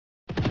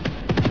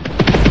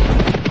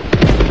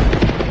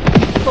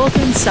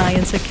Fulton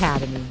Science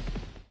Academy,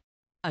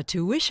 a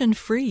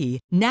tuition-free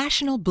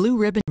National Blue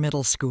Ribbon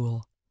Middle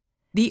School,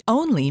 the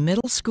only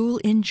middle school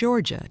in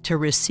Georgia to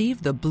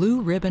receive the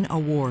Blue Ribbon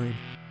Award,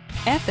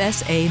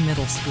 FSA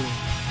Middle School.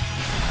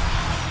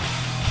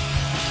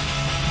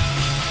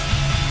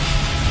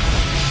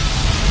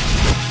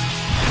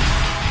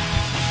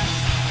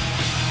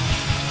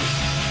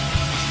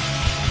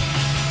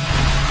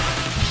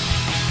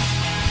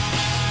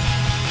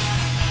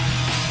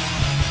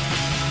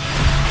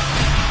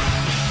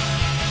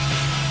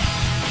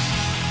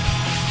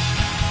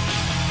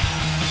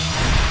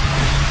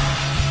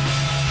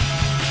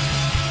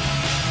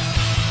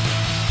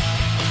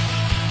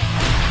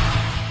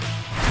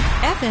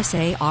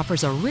 FSA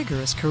offers a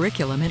rigorous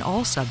curriculum in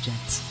all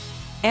subjects.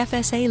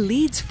 FSA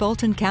leads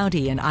Fulton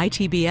County in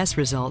ITBS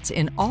results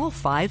in all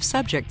 5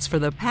 subjects for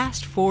the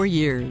past 4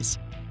 years.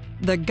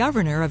 The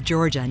Governor of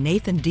Georgia,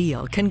 Nathan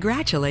Deal,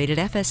 congratulated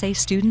FSA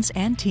students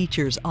and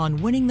teachers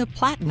on winning the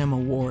Platinum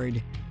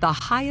Award, the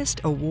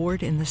highest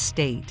award in the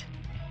state.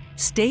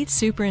 State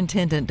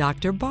Superintendent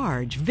Dr.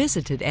 Barge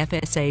visited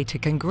FSA to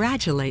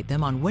congratulate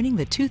them on winning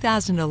the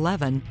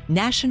 2011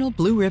 National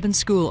Blue Ribbon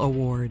School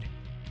Award.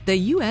 The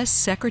U.S.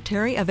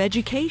 Secretary of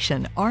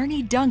Education,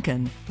 Arne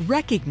Duncan,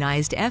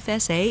 recognized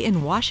FSA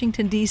in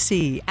Washington,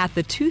 D.C. at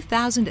the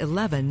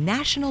 2011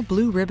 National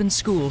Blue Ribbon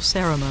School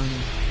ceremony.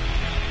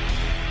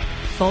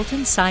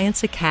 Fulton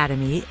Science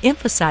Academy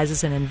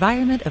emphasizes an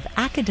environment of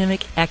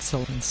academic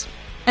excellence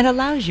and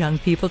allows young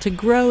people to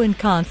grow in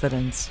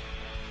confidence.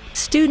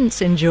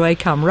 Students enjoy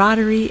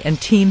camaraderie and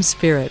team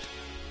spirit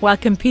while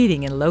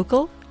competing in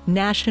local,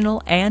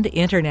 national, and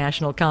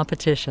international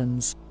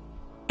competitions,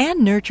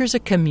 and nurtures a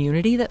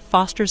community that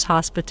fosters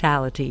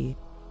hospitality.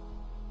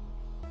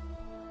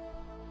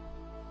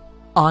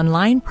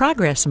 Online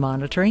progress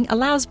monitoring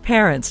allows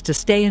parents to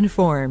stay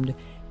informed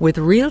with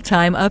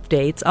real-time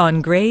updates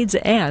on grades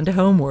and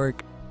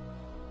homework.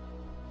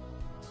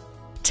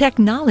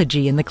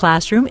 Technology in the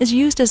classroom is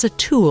used as a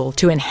tool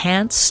to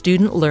enhance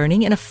student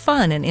learning in a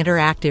fun and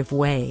interactive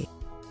way.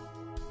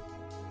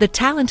 The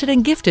Talented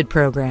and Gifted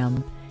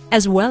program,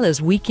 as well as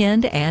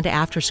weekend and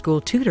after-school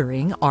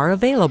tutoring, are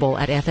available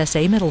at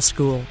FSA Middle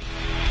School.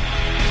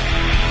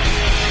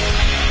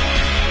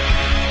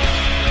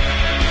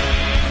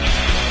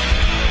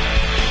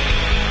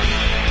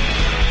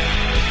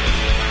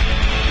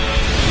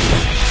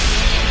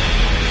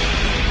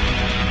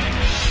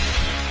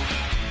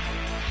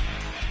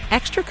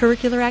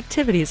 Extracurricular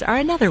activities are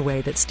another way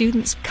that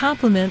students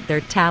complement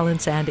their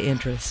talents and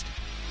interests.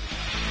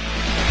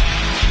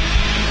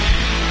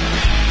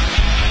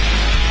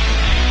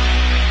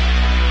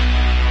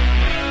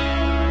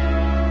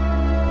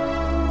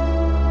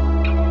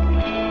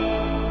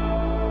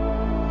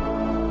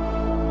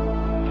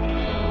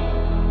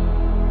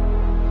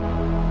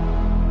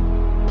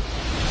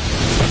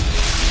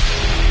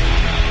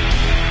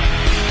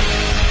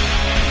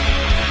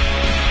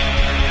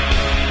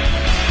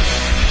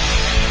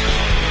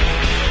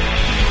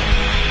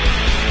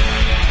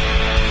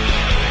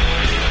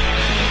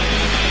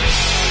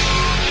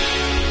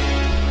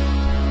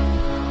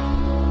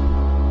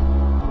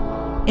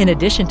 In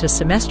addition to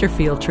semester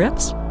field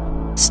trips,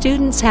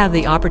 students have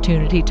the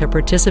opportunity to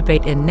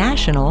participate in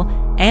national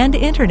and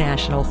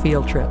international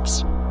field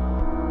trips.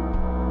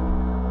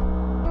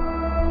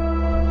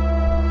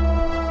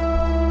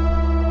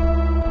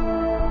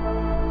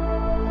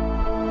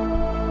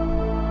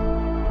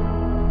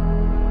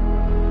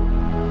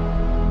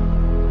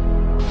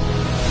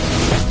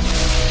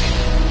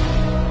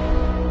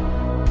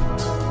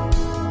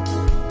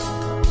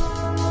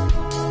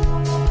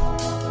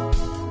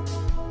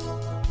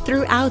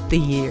 Throughout the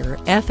year,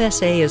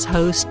 FSA is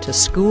host to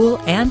school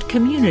and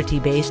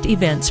community-based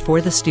events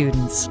for the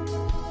students.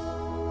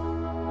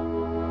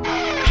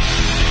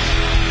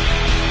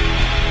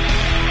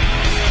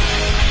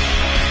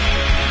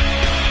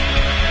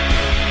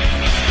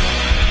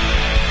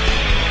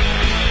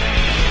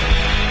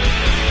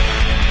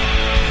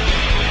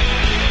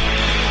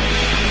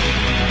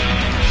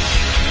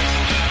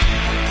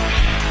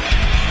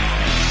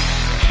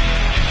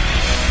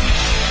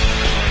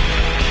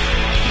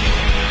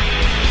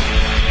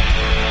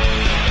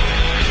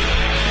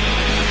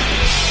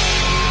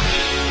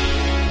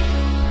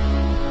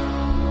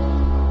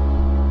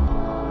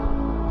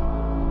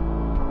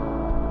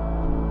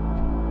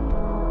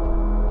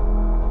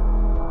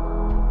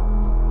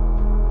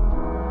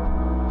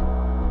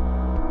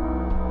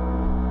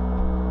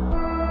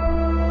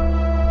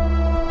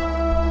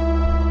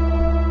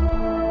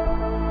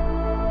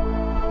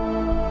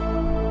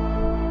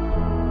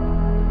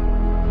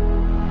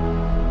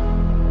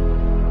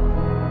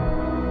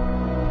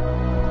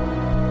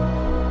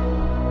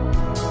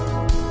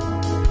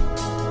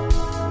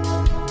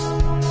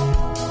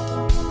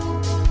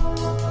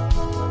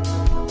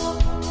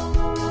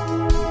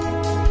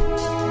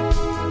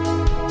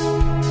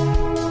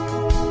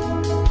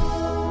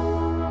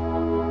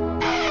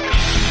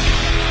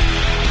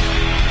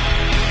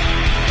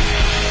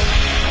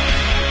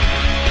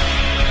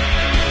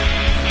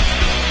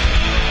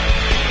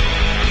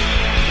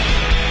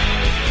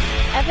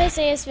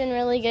 FSA has been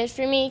really good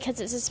for me because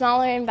it's a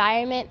smaller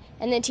environment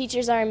and the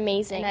teachers are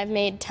amazing. I've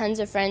made tons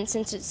of friends.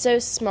 Since it's so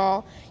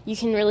small, you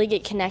can really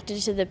get connected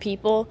to the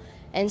people.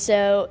 And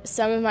so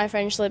some of my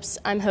friendships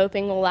I'm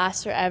hoping will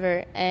last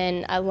forever,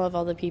 and I love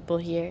all the people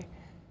here.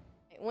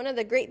 One of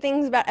the great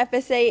things about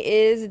FSA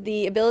is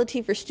the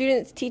ability for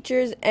students,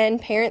 teachers, and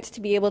parents to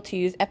be able to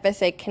use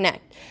FSA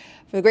Connect.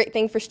 The great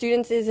thing for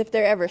students is if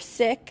they're ever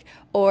sick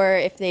or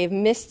if they've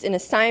missed an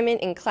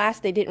assignment in class,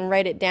 they didn't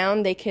write it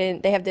down, they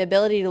have the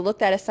ability to look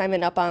that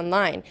assignment up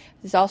online.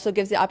 This also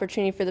gives the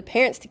opportunity for the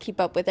parents to keep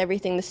up with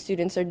everything the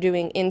students are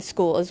doing in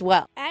school as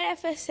well. At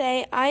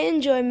FSA, I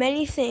enjoy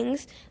many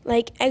things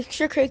like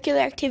extracurricular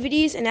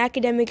activities and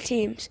academic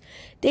teams.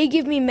 They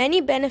give me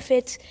many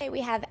benefits.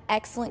 We have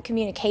excellent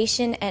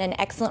communication and an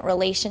excellent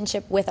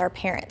relationship with our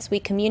parents. We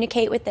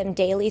communicate with them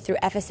daily through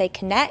FSA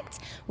Connect.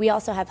 We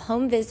also have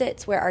home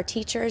visits where our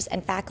teachers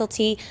and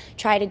faculty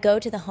try to go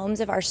to the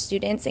homes of our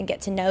students and get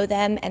to know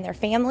them and their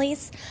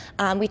families.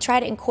 We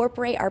try to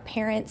incorporate our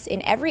parents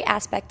in every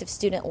aspect of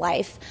student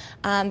life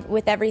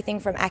with everything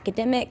from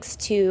academics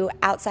to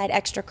outside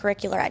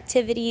extracurricular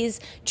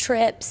activities,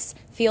 trips,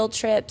 field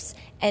trips,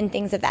 and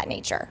things of that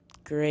nature.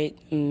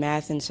 Great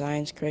math and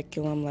science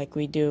curriculum, like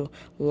we do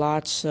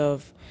lots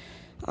of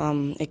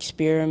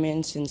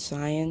experiments in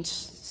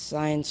science.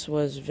 Science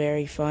was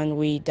very fun.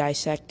 We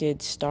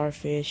dissected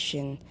starfish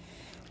and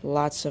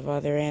lots of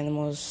other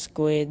animals,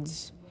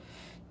 squids,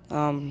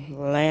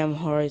 lamb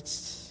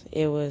hearts.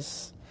 It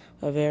was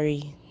a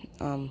very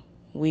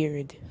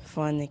weird,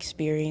 fun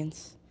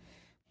experience.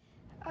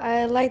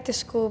 I like the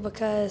school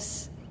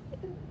because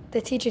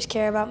the teachers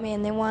care about me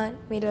and they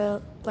want me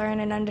to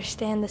learn and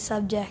understand the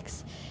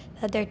subjects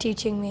that they're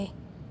teaching me,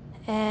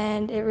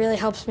 and it really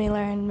helps me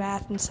learn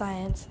math and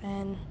science,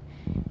 and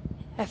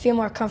I feel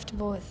more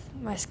comfortable with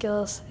my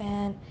skills,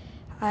 and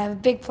I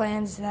have big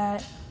plans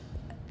that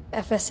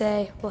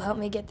FSA will help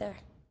me get there.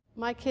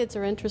 My kids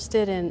are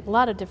interested in a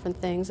lot of different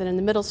things, and in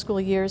the middle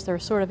school years they're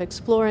sort of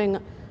exploring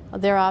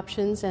their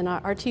options, and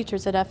our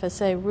teachers at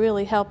FSA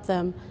really help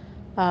them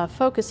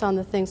focus on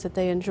the things that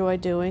they enjoy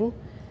doing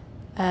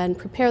and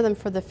prepare them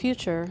for the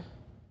future.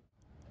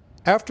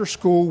 After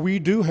school, we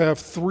do have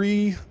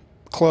 3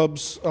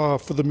 clubs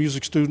for the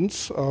music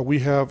students. We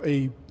have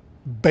a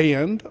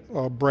band,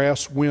 a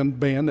brass wind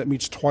band that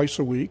meets twice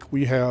a week.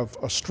 We have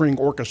a string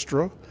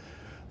orchestra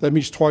that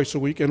meets twice a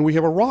week, and we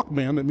have a rock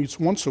band that meets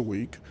once a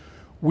week.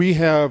 We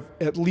have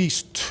at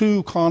least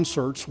 2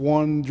 concerts,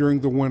 one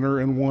during the winter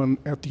and one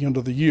at the end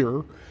of the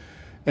year,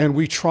 and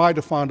we try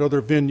to find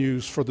other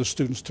venues for the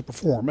students to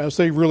perform, as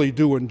they really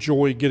do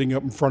enjoy getting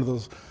up in front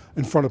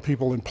of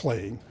people and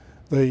playing.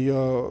 They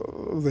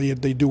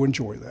do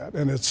enjoy that,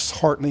 and it's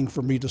heartening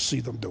for me to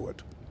see them do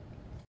it.